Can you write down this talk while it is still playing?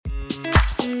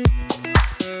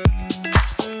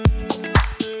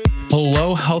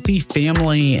Hello, healthy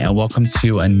family, and welcome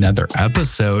to another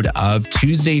episode of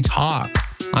Tuesday Talks.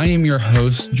 I am your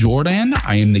host, Jordan.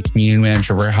 I am the community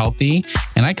manager for Healthy,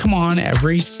 and I come on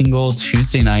every single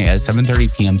Tuesday night at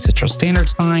 7:30 p.m. Central Standard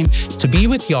Time to be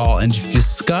with y'all and to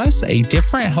discuss a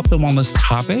different health and wellness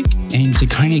topic and to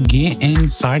kind of get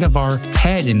inside of our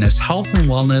head in this health and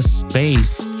wellness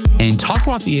space and talk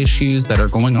about the issues that are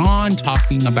going on,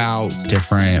 talking about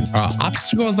different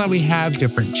obstacles that we have,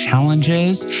 different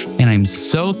challenges. And I'm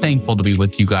so thankful to be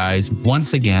with you guys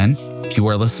once again. If you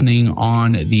are listening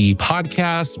on the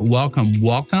podcast,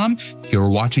 welcome. If you're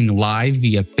watching live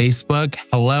via Facebook,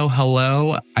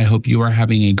 hello. I hope you are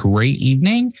having a great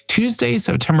evening. Tuesday,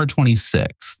 September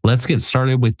 26th. Let's get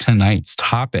started with tonight's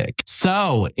topic.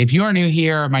 So if you are new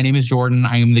here, my name is Jordan.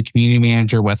 I am the community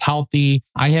manager with Healthy.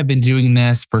 I have been doing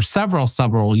this for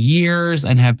several years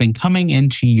and have been coming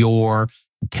into your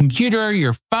computer,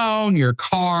 your phone, your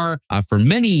car for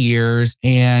many years.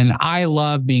 And I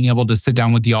love being able to sit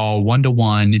down with y'all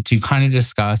one-to-one to kind of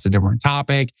discuss a different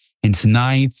topic. And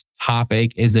tonight's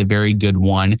topic is a very good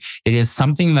one. It is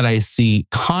something that I see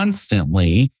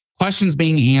constantly, questions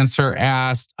being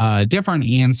asked, different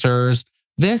answers.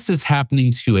 This is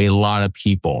happening to a lot of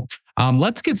people.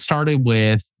 Let's get started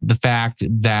with the fact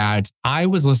that I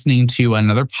was listening to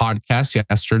another podcast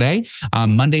yesterday.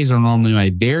 Mondays are normally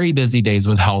my very busy days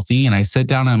with Healthy, and I sit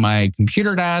down at my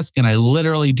computer desk and I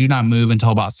literally do not move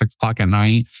until about 6 o'clock at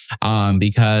night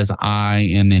because I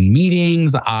am in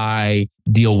meetings. I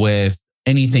deal with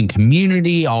anything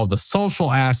community, all the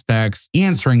social aspects,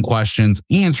 answering questions,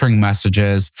 answering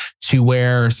messages, to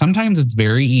where sometimes it's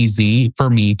very easy for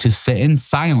me to sit in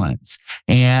silence.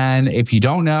 And if you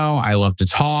don't know, I love to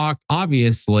talk,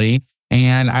 obviously,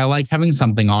 and I like having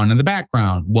something on in the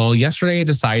background. Well, yesterday I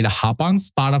decided to hop on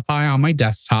Spotify on my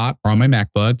desktop or on my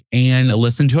MacBook and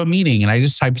listen to a meeting. And I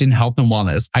just typed in health and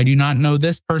wellness. I do not know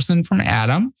this person from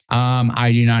Adam.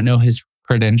 I do not know his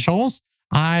credentials.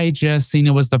 I just seen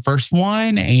it was the first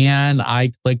one and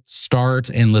I clicked start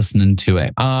and listening to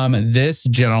it. This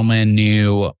gentleman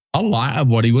knew a lot of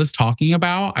what he was talking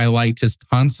about. I liked his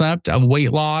concept of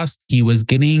weight loss. He was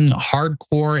getting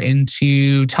hardcore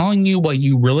into telling you what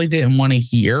you really didn't want to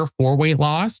hear for weight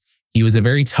loss. He was a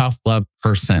very tough love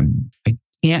person. I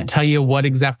can't tell you what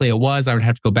exactly it was. I would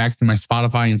have to go back through my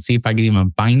Spotify and see if I could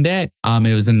even find it.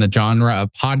 It was in the genre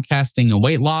of podcasting and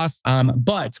weight loss.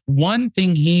 But one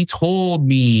thing he told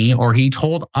me, or he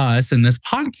told us in this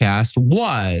podcast,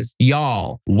 was,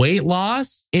 y'all, weight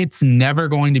loss, it's never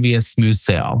going to be a smooth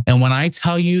sail. And when I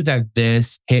tell you that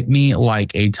this hit me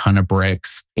like a ton of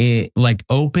bricks, it like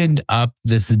opened up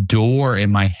this door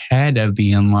in my head of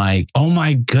being like, oh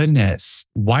my goodness,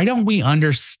 why don't we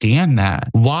understand that?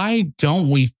 Why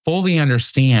don't we fully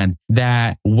understand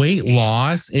that weight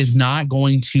loss is not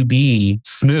going to be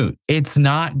smooth? It's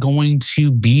not going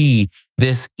to be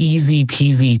this easy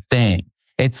peasy thing.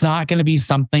 It's not going to be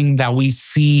something that we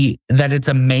see that it's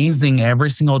amazing every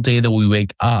single day that we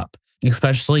wake up,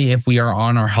 especially if we are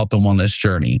on our health and wellness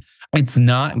journey. It's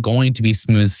not going to be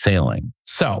smooth sailing.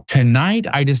 So tonight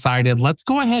I decided, let's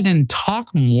go ahead and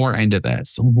talk more into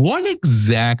this. Why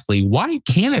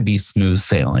can't it be smooth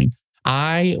sailing?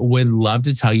 I would love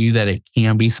to tell you that it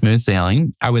can be smooth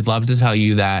sailing. I would love to tell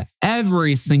you that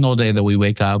every single day that we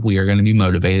wake up, we are going to be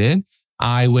motivated.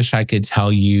 I wish I could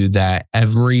tell you that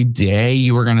every day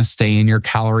you are going to stay in your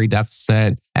calorie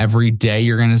deficit. Every day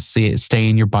you're going to stay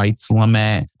in your bites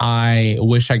limit. I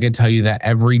wish I could tell you that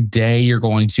every day you're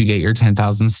going to get your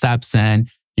 10,000 steps in.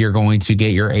 You're going to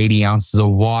get your 80 ounces of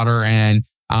water in.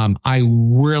 I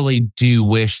really do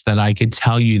wish that I could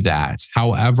tell you that.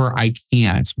 However, I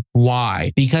can't.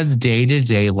 Why? Because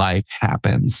day-to-day life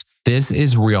happens. This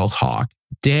is real talk.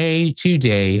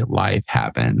 Day-to-day life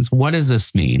happens. What does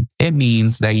this mean? It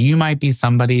means that you might be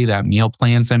somebody that meal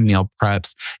plans and meal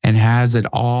preps and has it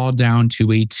all down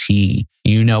to a T.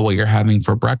 You know what you're having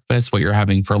for breakfast, what you're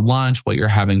having for lunch, what you're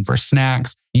having for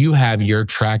snacks. You have your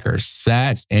tracker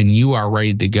set and you are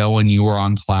ready to go and you are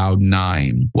on cloud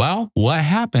 9. Well, what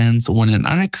happens when an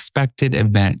unexpected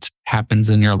event happens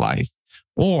in your life?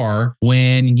 Or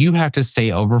when you have to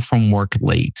stay over from work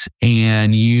late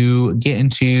and you get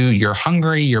into, you're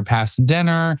hungry, you're past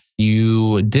dinner,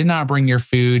 you did not bring your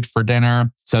food for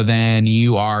dinner. So then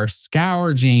you are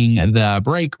scourging the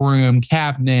break room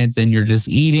cabinets and you're just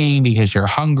eating because you're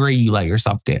hungry. You let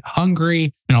yourself get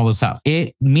hungry and all this stuff.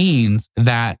 It means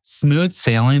that smooth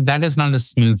sailing, that is not a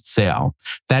smooth sail.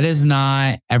 That is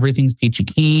not everything's peachy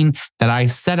keen. That I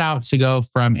set out to go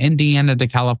from Indiana to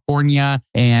California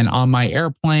and on my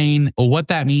airplane. What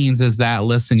that means is that,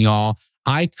 listen, y'all,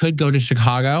 I could go to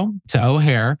Chicago to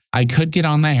O'Hare. I could get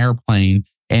on that airplane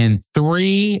And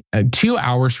 2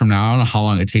 hours from now, I don't know how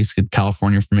long it takes to get to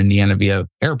California from Indiana via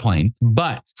airplane,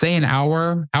 but say an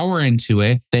hour into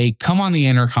it, they come on the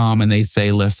intercom and they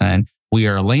say, listen, we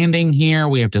are landing here.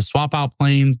 We have to swap out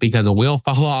planes because a wheel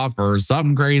fell off or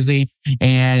something crazy.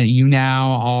 And you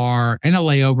now are in a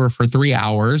layover for 3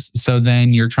 hours. So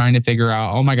then you're trying to figure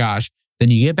out, oh my gosh, then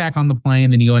you get back on the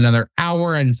plane, then you go another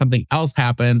hour and something else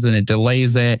happens and it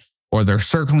delays it, or they're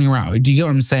circling around. Do you get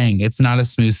what I'm saying? It's not a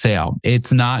smooth sail.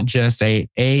 It's not just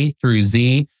A through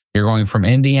Z. You're going from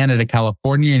Indiana to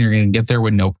California and you're going to get there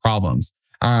with no problems.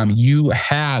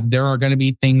 There are going to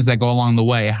be things that go along the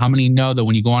way. How many know that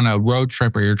when you go on a road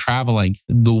trip or you're traveling,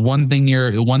 the one thing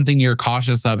you're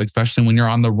cautious of, especially when you're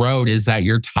on the road, is that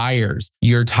your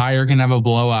tire can have a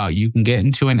blowout. You can get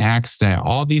into an accident.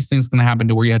 All these things can happen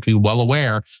to where you have to be well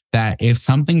aware that if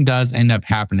something does end up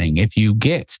happening, if you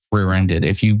get rear-ended,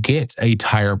 if you get a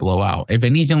tire blowout, if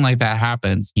anything like that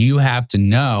happens, you have to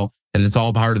know that it's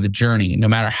all part of the journey. No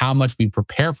matter how much we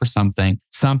prepare for something,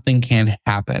 something can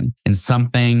happen and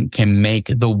something can make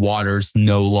the waters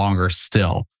no longer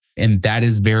still. And that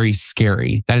is very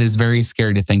scary. That is very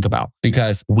scary to think about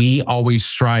because we always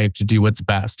strive to do what's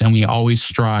best and we always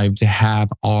strive to have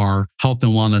our health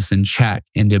and wellness in check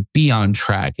and to be on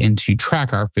track and to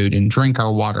track our food and drink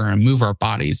our water and move our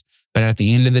bodies. But at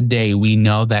the end of the day, we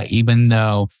know that even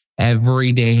though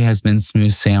every day has been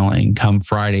smooth sailing, come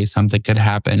Friday, something could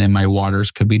happen and my waters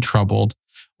could be troubled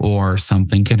or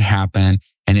something could happen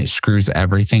and it screws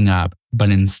everything up. But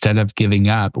instead of giving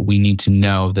up, we need to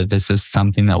know that this is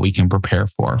something that we can prepare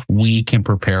for. We can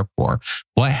prepare for.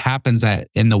 What happens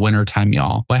in the wintertime,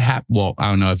 y'all? Well, I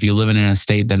don't know. If you live in a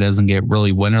state that doesn't get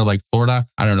really winter like Florida,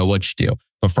 I don't know what you do.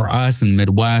 But for us in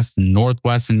Midwest and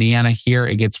Northwest Indiana here,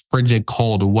 it gets frigid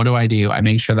cold. What do? I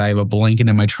make sure that I have a blanket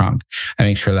in my trunk. I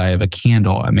make sure that I have a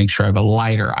candle. I make sure I have a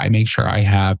lighter. I make sure I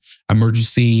have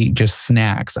emergency just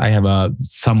snacks. I have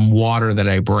some water that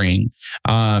I bring.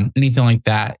 Anything like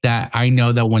that I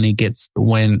know that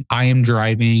when I am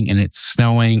driving and it's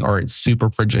snowing or it's super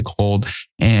frigid cold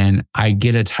and I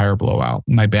get a tire blowout,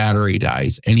 my battery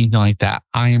dies, anything like that,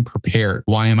 I am prepared.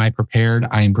 Why am I prepared?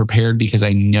 I am prepared because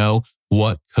I know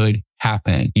what could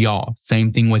happen. Y'all,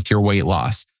 same thing with your weight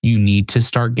loss. You need to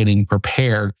start getting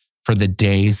prepared for the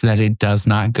days that it does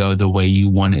not go the way you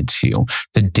want it to,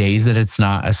 the days that it's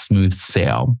not a smooth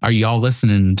sail. Are y'all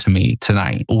listening to me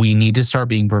tonight? We need to start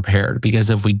being prepared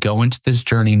because if we go into this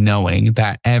journey knowing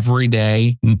that every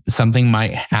day something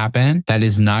might happen that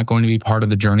is not going to be part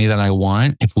of the journey that I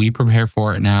want, if we prepare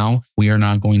for it now, we are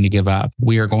not going to give up.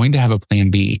 We are going to have a plan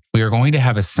B. We are going to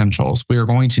have essentials. We are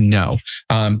going to know.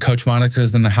 Coach Monica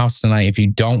is in the house tonight. If you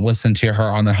don't listen to her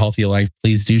on The Healthy Life,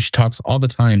 please do. She talks all the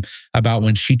time about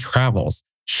when she travels,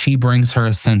 she brings her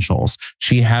essentials.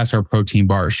 She has her protein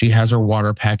bars. She has her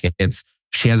water packets.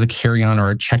 She has a carry-on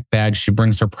or a check bag. She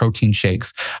brings her protein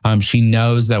shakes. She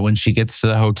knows that when she gets to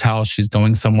the hotel, she's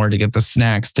going somewhere to get the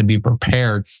snacks to be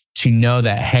prepared to know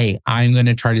that, hey, I'm going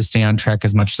to try to stay on track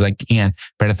as much as I can.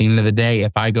 But at the end of the day,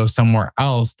 if I go somewhere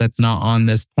else that's not on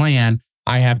this plan,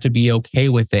 I have to be okay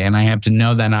with it. And I have to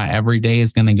know that not every day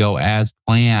is going to go as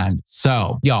planned.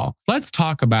 So y'all, let's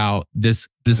talk about this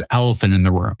elephant in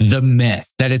the room, the myth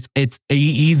that it's a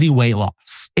easy weight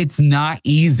loss. It's not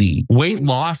easy. Weight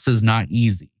loss is not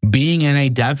easy. Being in a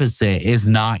deficit is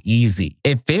not easy.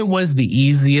 If it was the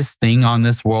easiest thing on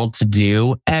this world to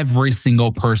do, every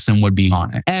single person would be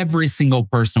on it. Every single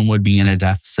person would be in a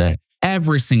deficit.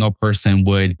 Every single person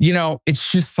would,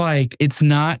 it's just like, it's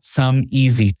not some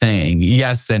easy thing.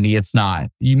 Yes, Cindy, it's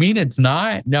not. You mean it's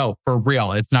not? No, for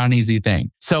real. It's not an easy thing.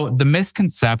 So the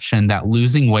misconception that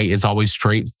losing weight is always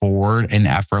straightforward and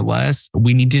effortless,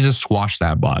 we need to just squash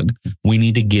that bug. We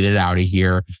need to get it out of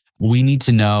here. We need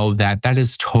to know that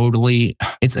is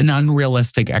it's an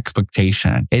unrealistic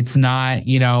expectation. It's not,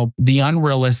 the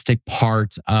unrealistic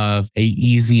part of a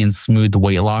easy and smooth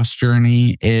weight loss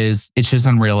journey it's just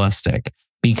unrealistic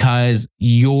because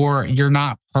you're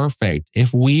not perfect.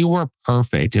 If we were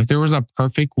perfect, if there was a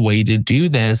perfect way to do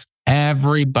this,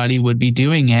 everybody would be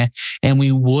doing it and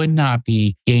we would not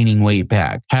be gaining weight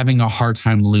back, having a hard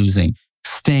time losing,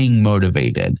 staying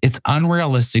motivated. It's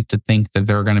unrealistic to think that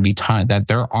there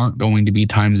aren't going to be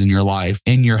times in your life,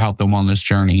 in your health and wellness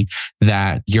journey,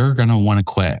 that you're going to want to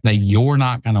quit, that you're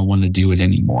not going to want to do it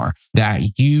anymore, that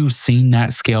you've seen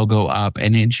that scale go up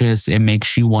and it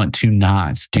makes you want to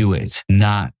not do it,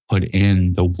 not put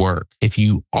in the work. If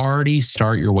you already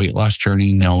start your weight loss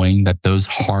journey knowing that those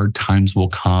hard times will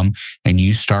come and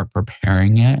you start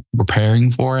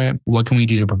preparing for it, what can we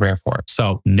do to prepare for it?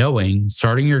 So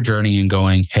starting your journey and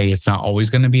going, hey, it's not always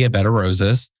going to be a bed of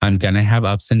roses. I'm going to have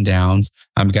ups and downs.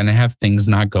 I'm going to have things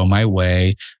not go my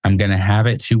way. I'm going to have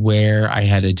it to where I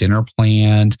had a dinner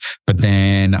planned, but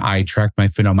then I tracked my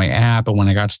food on my app. But when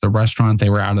I got to the restaurant, they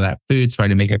were out of that food. So I had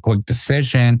to make a quick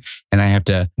decision and I have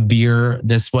to veer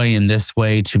this way and this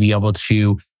way to be able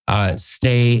to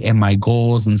stay in my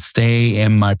goals and stay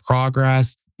in my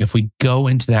progress. If we go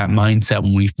into that mindset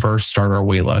when we first start our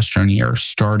weight loss journey or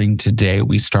starting today,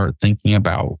 we start thinking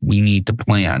about we need to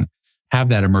plan, have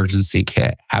that emergency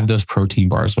kit, have those protein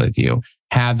bars with you,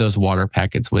 have those water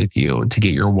packets with you to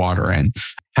get your water in,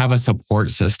 have a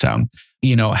support system,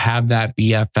 have that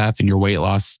BFF in your weight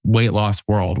loss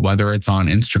world, whether it's on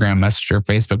Instagram Messenger,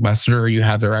 Facebook Messenger, or you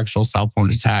have their actual cell phone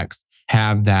to text.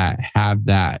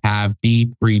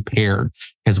 Be prepared.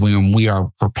 Because when we are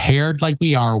prepared like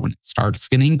we are, when it starts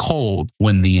getting cold,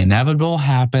 when the inevitable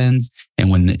happens,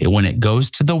 and when it goes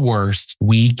to the worst,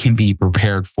 we can be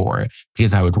prepared for it.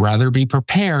 Because I would rather be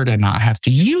prepared and not have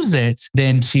to use it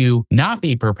than to not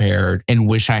be prepared and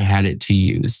wish I had it to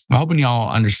use. I'm hoping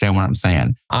y'all understand what I'm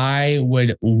saying. I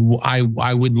would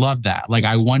love that. Like,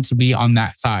 I want to be on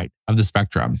that side of the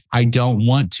spectrum. I don't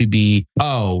want to be,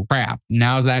 oh crap,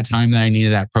 now's that time that I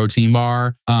needed that protein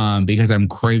bar because I'm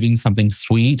craving something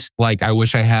sweet. Like, I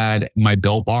wish I had my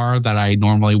Built Bar that I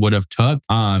normally would have took.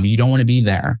 You don't want to be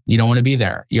there. You don't want to be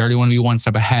there. You already want to be one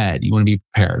step ahead. You want to be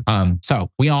prepared. So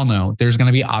we all know there's going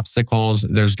to be obstacles.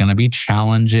 There's going to be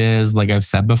challenges. Like I've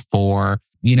said before,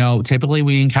 typically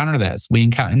we encounter this.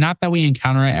 Not that we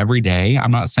encounter it every day.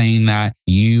 I'm not saying that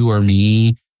you or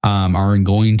me are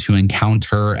going to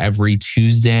encounter every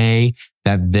Tuesday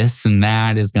that this and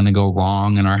that is going to go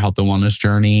wrong in our health and wellness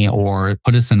journey or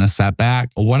put us in a setback.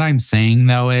 What I'm saying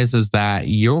though is that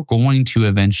you're going to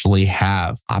eventually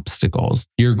have obstacles.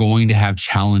 You're going to have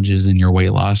challenges in your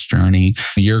weight loss journey.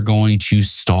 You're going to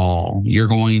stall. You're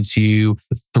going to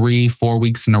 3-4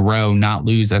 weeks in a row not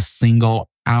lose a single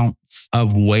ounce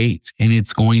of weight, and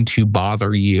it's going to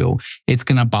bother you. It's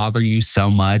going to bother you so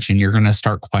much, and you're going to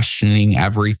start questioning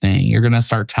everything. You're going to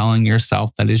start telling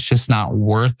yourself that it's just not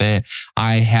worth it.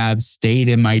 I have stayed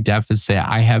in my deficit.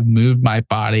 I have moved my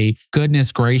body.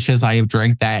 Goodness gracious, I have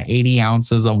drank that 80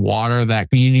 ounces of water that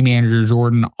community manager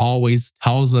Jordan always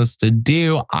tells us to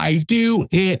do. I do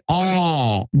it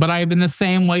all, but I've been the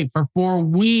same weight for 4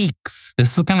 weeks.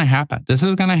 This is going to happen. This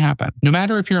is going to happen. No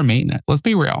matter if you're a maintenance, let's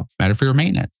be real. No matter if you're a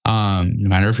maintenance, no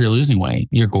matter if you're losing weight,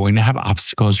 you're going to have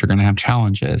obstacles. You're going to have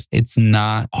challenges. It's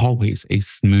not always a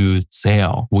smooth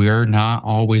sail. We're not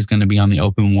always going to be on the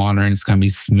open water and it's going to be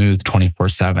smooth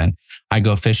 24/7. I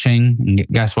go fishing, and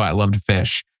guess what? I love to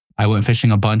fish. I went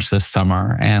fishing a bunch this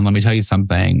summer, and let me tell you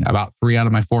something. About 3 out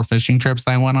of my 4 fishing trips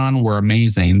I went on were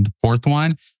amazing. The 4th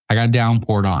one, I got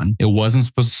downpoured on. It wasn't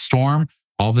supposed to storm.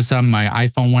 All of a sudden, my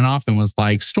iPhone went off and was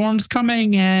like, storm's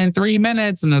coming in 3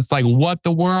 minutes. And it's like, what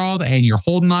the world? And you're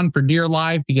holding on for dear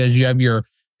life because you have your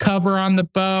cover on the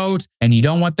boat and you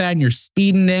don't want that. And you're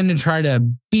speeding in to try to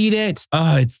beat it.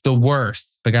 Oh, it's the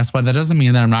worst. But guess what? That doesn't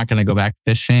mean that I'm not going to go back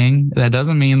fishing. That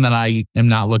doesn't mean that I am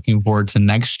not looking forward to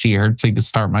next year to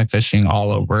start my fishing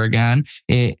all over again.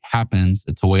 It happens.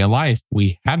 It's a way of life.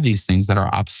 We have these things that are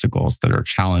obstacles, that are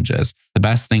challenges. The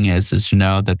best thing is to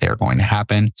know that they're going to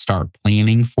happen. Start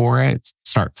planning for it.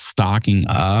 Start stocking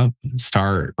up.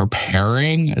 Start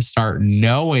preparing. Start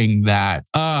knowing that,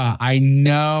 I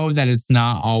know that it's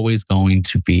not always going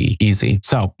to be easy.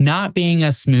 So not being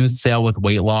a smooth sail with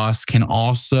weight loss can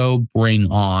also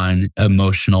bring on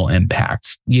emotional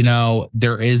impact.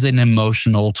 There is an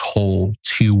emotional toll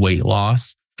to weight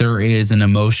loss. There is an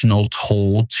emotional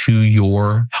toll to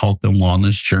your health and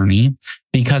wellness journey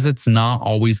because it's not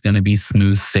always going to be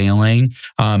smooth sailing.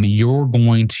 You're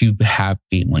going to have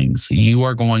feelings. You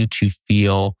are going to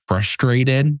feel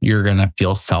frustrated. You're going to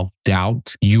feel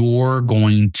self-doubt. You're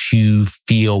going to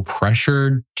feel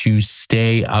pressured to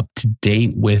stay up to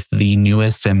date with the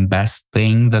newest and best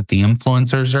thing that the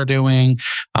influencers are doing.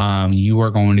 You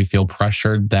are going to feel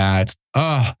pressured that,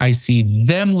 I see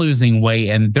them losing weight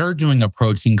and they're doing a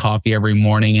protein coffee every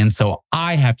morning. And so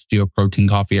I have to do a protein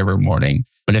coffee every morning.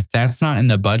 But if that's not in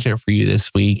the budget for you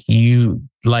this week,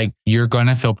 you're going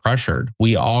to feel pressured.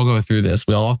 We all go through this.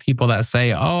 We all have people that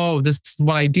say, oh, this is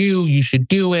what I do. You should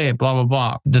do it, blah, blah,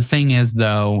 blah. The thing is,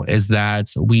 though, is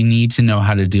that we need to know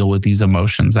how to deal with these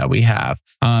emotions that we have.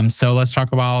 So let's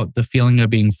talk about the feeling of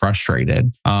being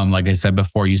frustrated. Like I said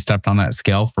before, you stepped on that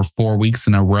scale for 4 weeks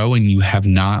in a row and you have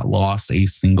not lost a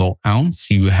single ounce.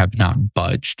 You have not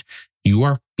budged. You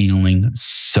are feeling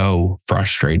so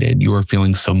frustrated. You are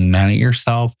feeling so mad at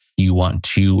yourself. You want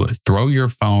to throw your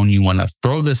phone. You want to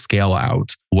throw the scale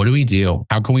out. What do we do?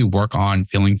 How can we work on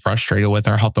feeling frustrated with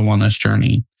our health and wellness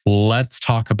journey? Let's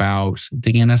talk about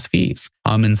the NSVs.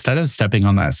 Instead of stepping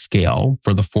on that scale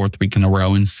for the fourth week in a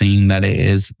row and seeing that it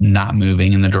is not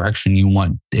moving in the direction you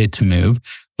want it to move,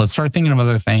 let's start thinking of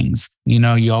other things.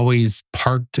 You always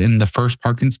parked in the first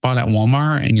parking spot at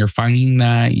Walmart and you're finding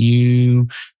that you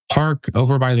park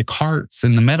over by the carts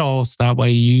in the middle. So that way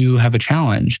you have a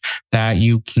challenge that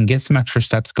you can get some extra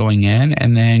steps going in.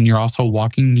 And then you're also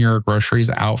walking your groceries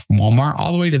out from Walmart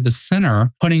all the way to the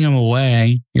center, putting them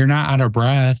away. You're not out of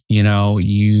breath.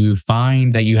 You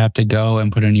find that you have to go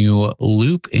and put a new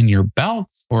loop in your belt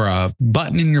or a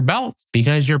button in your belt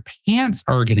because your pants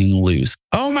are getting loose.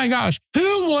 Oh my gosh.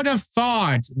 Who would have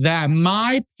thought that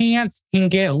my pants can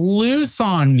get loose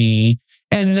on me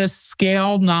and the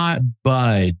scale not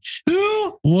budge?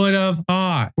 Who would have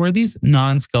thought? Where these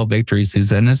non-scale victories,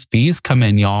 these NSVs come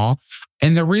in, y'all.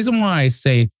 And the reason why I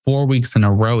say 4 weeks in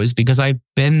a row is because I've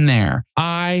been there.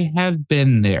 I have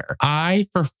been there.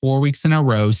 For 4 weeks in a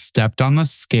row, stepped on the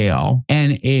scale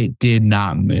and it did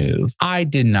not move. I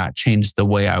did not change the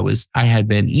way I had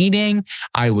been eating.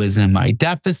 I was in my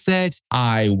deficit.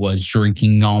 I was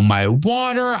drinking all my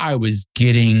water. I was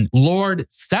getting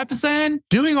Lord steps in,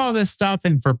 doing all this stuff.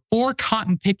 And for 4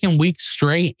 cotton picking weeks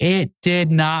straight, it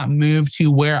did not move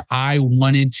to where I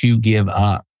wanted to give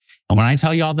up. And when I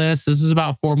tell you all this was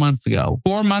about 4 months ago.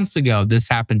 4 months ago, this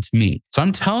happened to me. So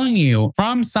I'm telling you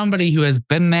from somebody who has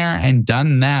been there and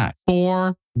done that,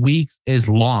 4 weeks is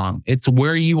long. It's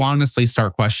where you honestly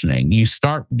start questioning. You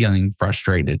start getting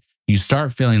frustrated. You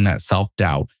start feeling that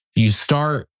self-doubt. You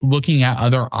start looking at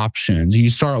other options. You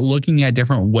start looking at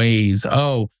different ways.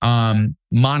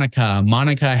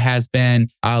 Monica has been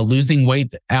losing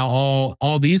weight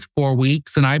all these 4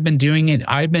 weeks, and I've been doing it.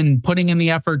 I've been putting in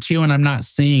the effort too, and I'm not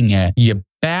seeing it. You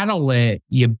battle it.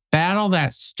 You battle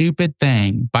that stupid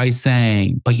thing by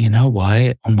saying, but you know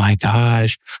what? Oh my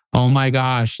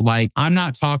gosh. Like, I'm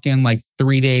not talking like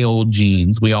 3-day-old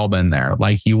jeans. We all been there.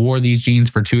 Like, you wore these jeans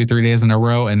for 2 or 3 days in a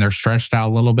row and they're stretched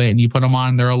out a little bit and you put them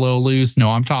on, they're a little loose.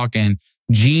 No, I'm talking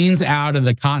jeans out of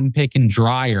the cotton picking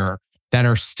dryer that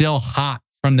are still hot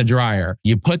from the dryer.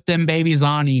 You put them babies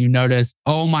on and you notice,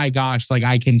 oh my gosh, like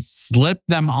I can slip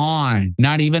them on,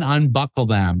 not even unbuckle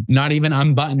them, not even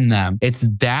unbutton them. It's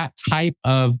that type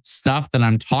of stuff that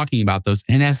I'm talking about, those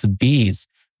NSVs,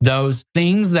 those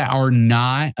things that are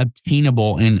not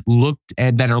obtainable and looked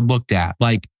at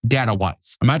like data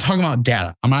wise. I'm not talking about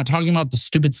data. I'm not talking about the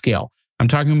stupid scale. I'm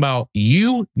talking about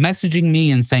you messaging me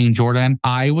and saying, Jordan,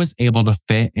 I was able to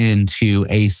fit into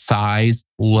a size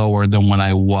lower than what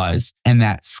I was. And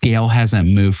that scale hasn't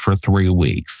moved for 3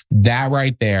 weeks. That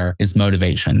right there is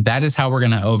motivation. That is how we're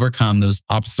going to overcome those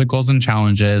obstacles and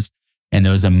challenges and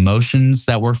those emotions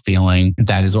that we're feeling.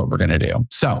 That is what we're going to do.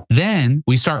 So then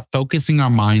we start focusing our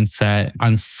mindset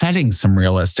on setting some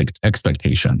realistic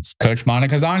expectations. Coach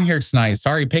Monica's on here tonight.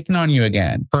 Sorry, picking on you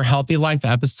again. Her Healthy Life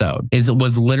episode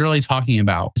was literally talking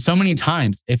about so many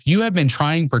times, if you have been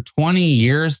trying for 20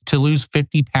 years to lose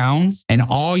 50 pounds and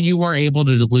all you are able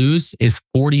to lose is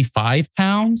 45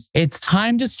 pounds, it's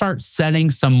time to start setting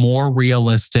some more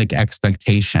realistic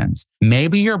expectations.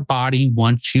 Maybe your body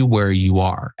wants you where you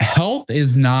are. Health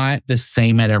is not the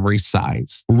same at every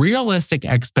size. Realistic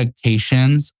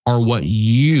expectations are what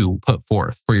you put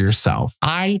forth for yourself.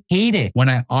 I hate it when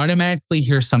I automatically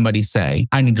hear somebody say,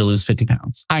 I need to lose 50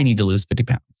 pounds. I need to lose 50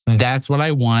 pounds. That's what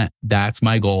I want. That's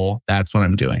my goal. That's what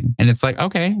I'm doing. And it's like,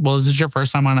 okay, well, is this your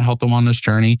first time on a health and wellness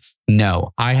journey?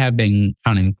 No, I have been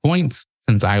counting points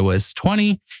since I was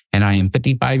 20 and I am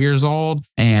 55 years old.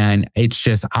 And it's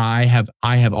just, I have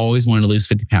always wanted to lose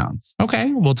 50 pounds.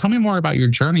 Okay, well, tell me more about your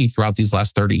journey throughout these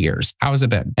last 30 years. How has it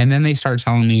been? And then they start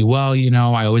telling me, well,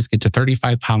 I always get to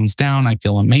 35 pounds down. I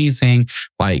feel amazing.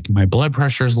 Like my blood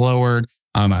pressure's lowered.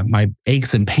 My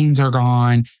aches and pains are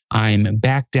gone. I'm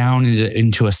back down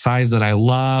into a size that I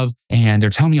love. And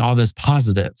they're telling me all this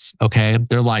positives. Okay.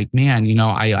 They're like, man,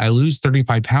 I lose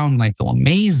 35 pounds and I feel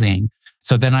amazing.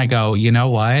 So then I go, you know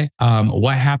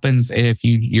what happens if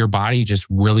your body just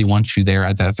really wants you there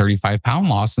at that 35 pound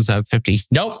loss instead of 50?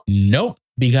 Nope.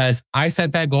 Because I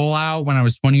set that goal out when I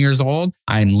was 20 years old.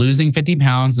 I'm losing 50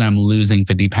 pounds and I'm losing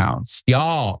 50 pounds.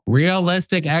 Y'all,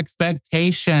 realistic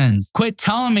expectations. Quit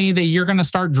telling me that you're going to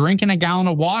start drinking a gallon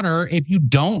of water if you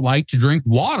don't like to drink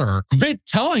water. Quit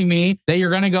telling me that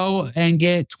you're going to go and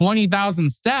get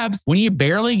 20,000 steps when you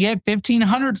barely get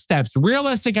 1,500 steps.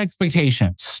 Realistic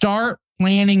expectations. Start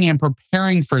planning and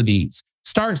preparing for these.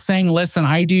 Start saying, listen,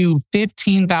 I do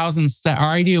 15,000 steps, or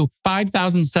I do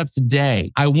 5,000 steps a day.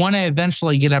 I want to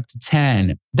eventually get up to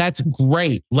 10. That's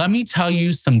great. Let me tell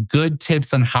you some good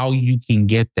tips on how you can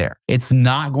get there. It's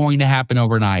not going to happen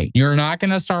overnight. You're not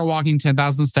going to start walking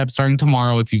 10,000 steps starting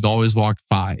tomorrow if you've always walked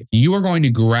 5. You are going to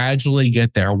gradually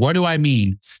get there. What do I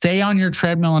mean? Stay on your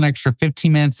treadmill an extra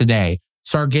 15 minutes a day.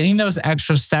 Start getting those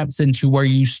extra steps into where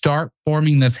you start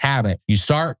forming this habit. You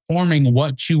start forming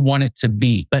what you want it to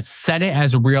be, but set it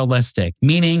as realistic.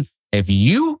 Meaning, if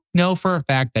you know for a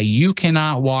fact that you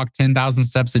cannot walk 10,000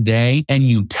 steps a day and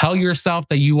you tell yourself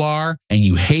that you are and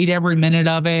you hate every minute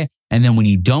of it, and then when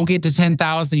you don't get to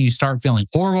 10,000, you start feeling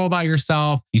horrible about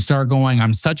yourself. You start going,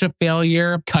 I'm such a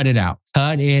failure. Cut it out.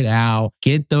 Cut it out.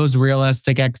 Get those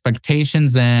realistic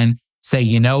expectations in. Say,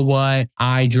 you know what?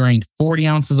 I drink 40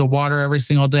 ounces of water every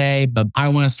single day, but I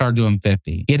want to start doing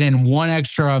 50. Get in one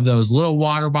extra of those little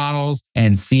water bottles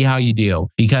and see how you do.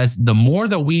 Because the more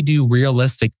that we do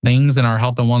realistic things in our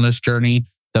health and wellness journey,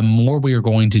 the more we are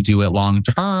going to do it long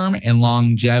term and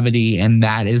longevity. And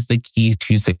that is the key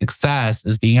to success,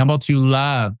 is being able to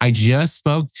love. I just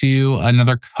spoke to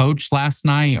another coach last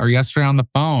night or yesterday on the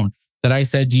phone that I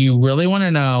said, do you really want to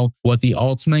know what the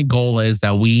ultimate goal is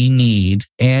that we need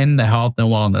in the health and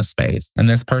wellness space? And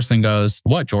this person goes,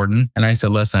 what, Jordan? And I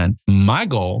said, listen, my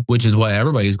goal, which is what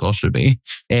everybody's goal should be,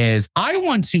 is I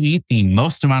want to eat the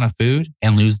most amount of food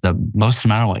and lose the most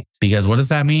amount of weight. Because what does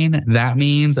that mean? That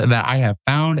means that I have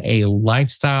found a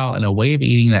lifestyle and a way of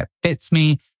eating that fits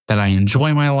me, that I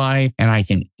enjoy my life, and I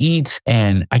can eat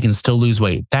and I can still lose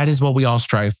weight. That is what we all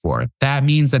strive for. That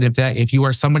means that if you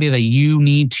are somebody that you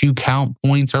need to count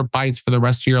points or bites for the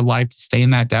rest of your life to stay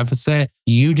in that deficit,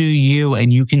 you do you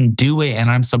and you can do it.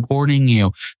 And I'm supporting you.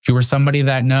 If you are somebody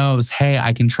that knows, hey,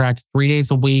 I can track 3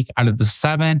 days a week out of the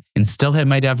 7 and still hit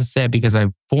my deficit because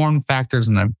I've formed factors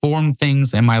and I've formed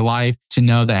things in my life to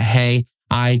know that, hey,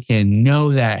 I can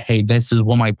know that, hey, this is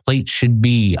what my plate should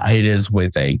be. It is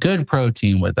with a good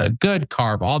protein, with a good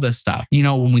carb, all this stuff. You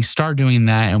know, when we start doing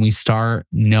that and we start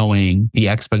knowing the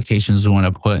expectations we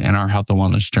want to put in our health and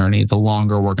wellness journey, the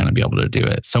longer we're going to be able to do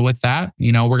it. So with that,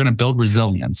 you know, we're going to build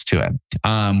resilience to it.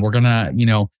 We're going to, you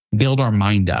know, build our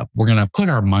mind up. We're going to put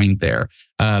our mind there.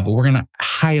 But we're going to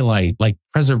highlight like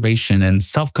preservation and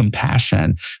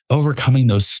self-compassion, overcoming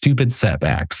those stupid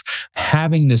setbacks,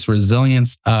 having this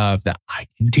resilience of that I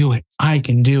can do it. I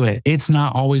can do it. It's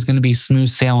not always going to be smooth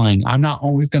sailing. I'm not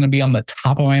always going to be on the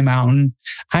top of my mountain.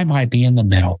 I might be in the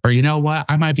middle, or you know what?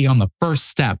 I might be on the first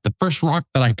step, the first rock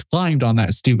that I climbed on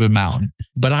that stupid mountain,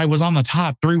 but I was on the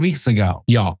top 3 weeks ago.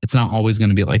 Y'all, it's not always going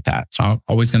to be like that. It's not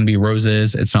always going to be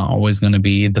roses. It's not always going to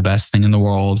be the best thing in the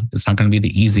world. It's not going to be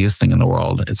the easiest thing in the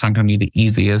world. It's not going to be the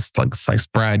easiest, like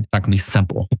sliced bread. It's not going to be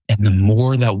simple. And the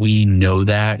more that we know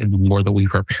that, and the more that we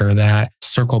prepare that,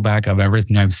 circle back of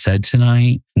everything I've said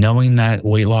tonight, knowing that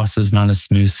weight loss is not a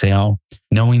smooth sail,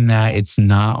 knowing that it's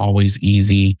not always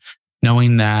easy,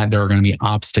 knowing that there are going to be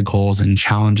obstacles and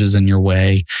challenges in your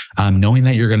way, knowing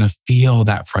that you're going to feel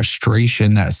that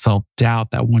frustration, that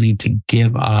self-doubt, that wanting to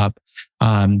give up,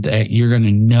 that you're going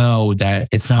to know that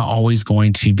it's not always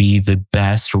going to be the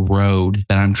best road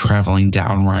that I'm traveling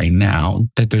down right now,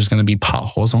 that there's going to be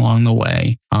potholes along the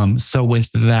way. So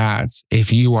with that,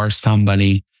 if you are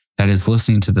somebody that is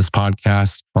listening to this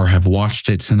podcast or have watched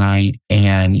it tonight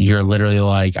and you're literally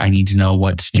like, I need to know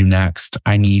what to do next.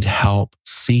 I need help.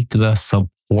 Seek the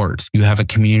support. You have a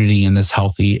community in this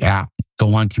Healthy app.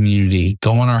 Go on community,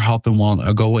 go on our health and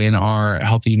wellness, go in our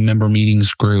healthy member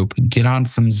meetings group, get on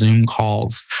some Zoom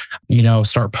calls, you know,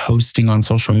 start posting on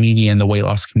social media in the weight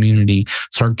loss community,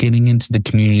 start getting into the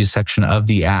community section of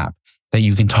the app that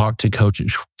you can talk to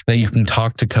coaches, that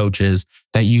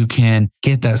you can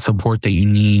get that support that you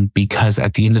need, because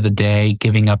at the end of the day,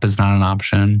 giving up is not an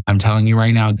option. I'm telling you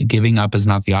right now, giving up is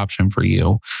not the option for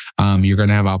you. You're going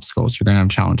to have obstacles. You're going to have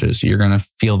challenges. You're going to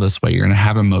feel this way. You're going to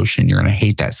have emotion. You're going to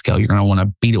hate that scale. You're going to want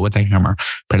to beat it with a hammer.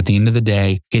 But at the end of the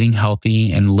day, getting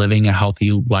healthy and living a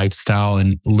healthy lifestyle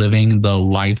and living the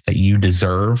life that you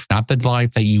deserve, not the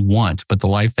life that you want, but the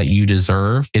life that you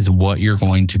deserve, is what you're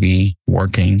going to be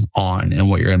working on and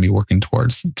what you're going to be working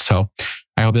towards. So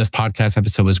I hope this podcast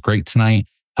episode was great tonight.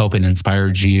 Hope it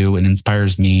inspired you and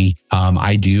inspires me.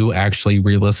 I do actually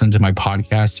re-listen to my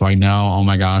podcast, so I know, oh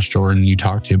my gosh, Jordan, you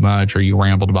talk too much or you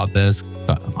rambled about this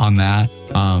on that.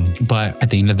 But at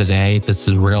the end of the day, this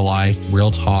is real life,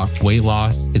 real talk. Weight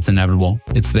loss, it's inevitable.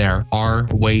 It's there. Our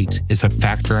weight is a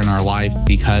factor in our life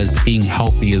because being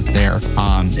healthy is there.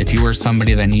 If you are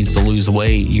somebody that needs to lose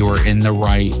weight, you are in the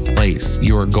right place.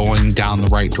 You are going down the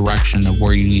right direction of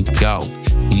where you need to go.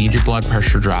 You need your blood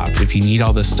pressure dropped. If you need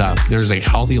all this stuff, there's a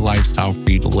healthy lifestyle for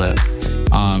you to live.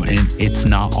 And it's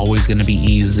not always going to be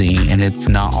easy, and it's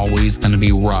not always going to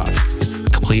be rough. It's the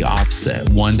complete opposite.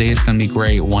 One day it's going to be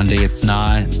great, one day it's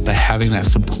not. But having that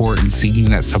support and seeking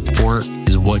that support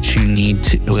is what you need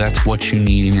that's what you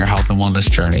need in your health and wellness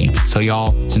journey. So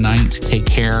y'all, tonight, take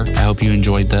care. I hope you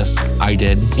enjoyed this. I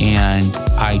did. And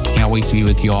I can't wait to be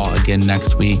with you all again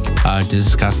next week to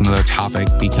discuss another topic,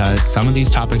 because some of these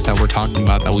topics that we're talking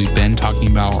about, that we've been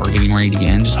talking about or getting ready to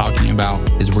get into talking about,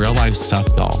 is real life stuff,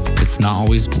 y'all. It's not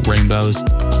always rainbows.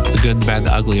 It's the good, the bad,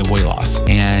 the ugly of weight loss.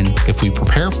 And if we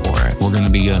prepare for it, we're going to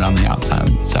be good on the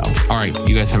outside. So, all right,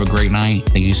 you guys have a great night.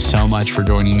 Thank you so much for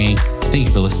joining me. Thank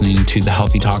you for listening to the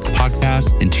Healthy Talks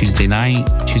podcast and Tuesday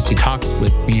Talks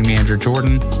with Community Manager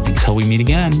Jordan. Until we meet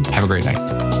again, have a great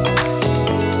night.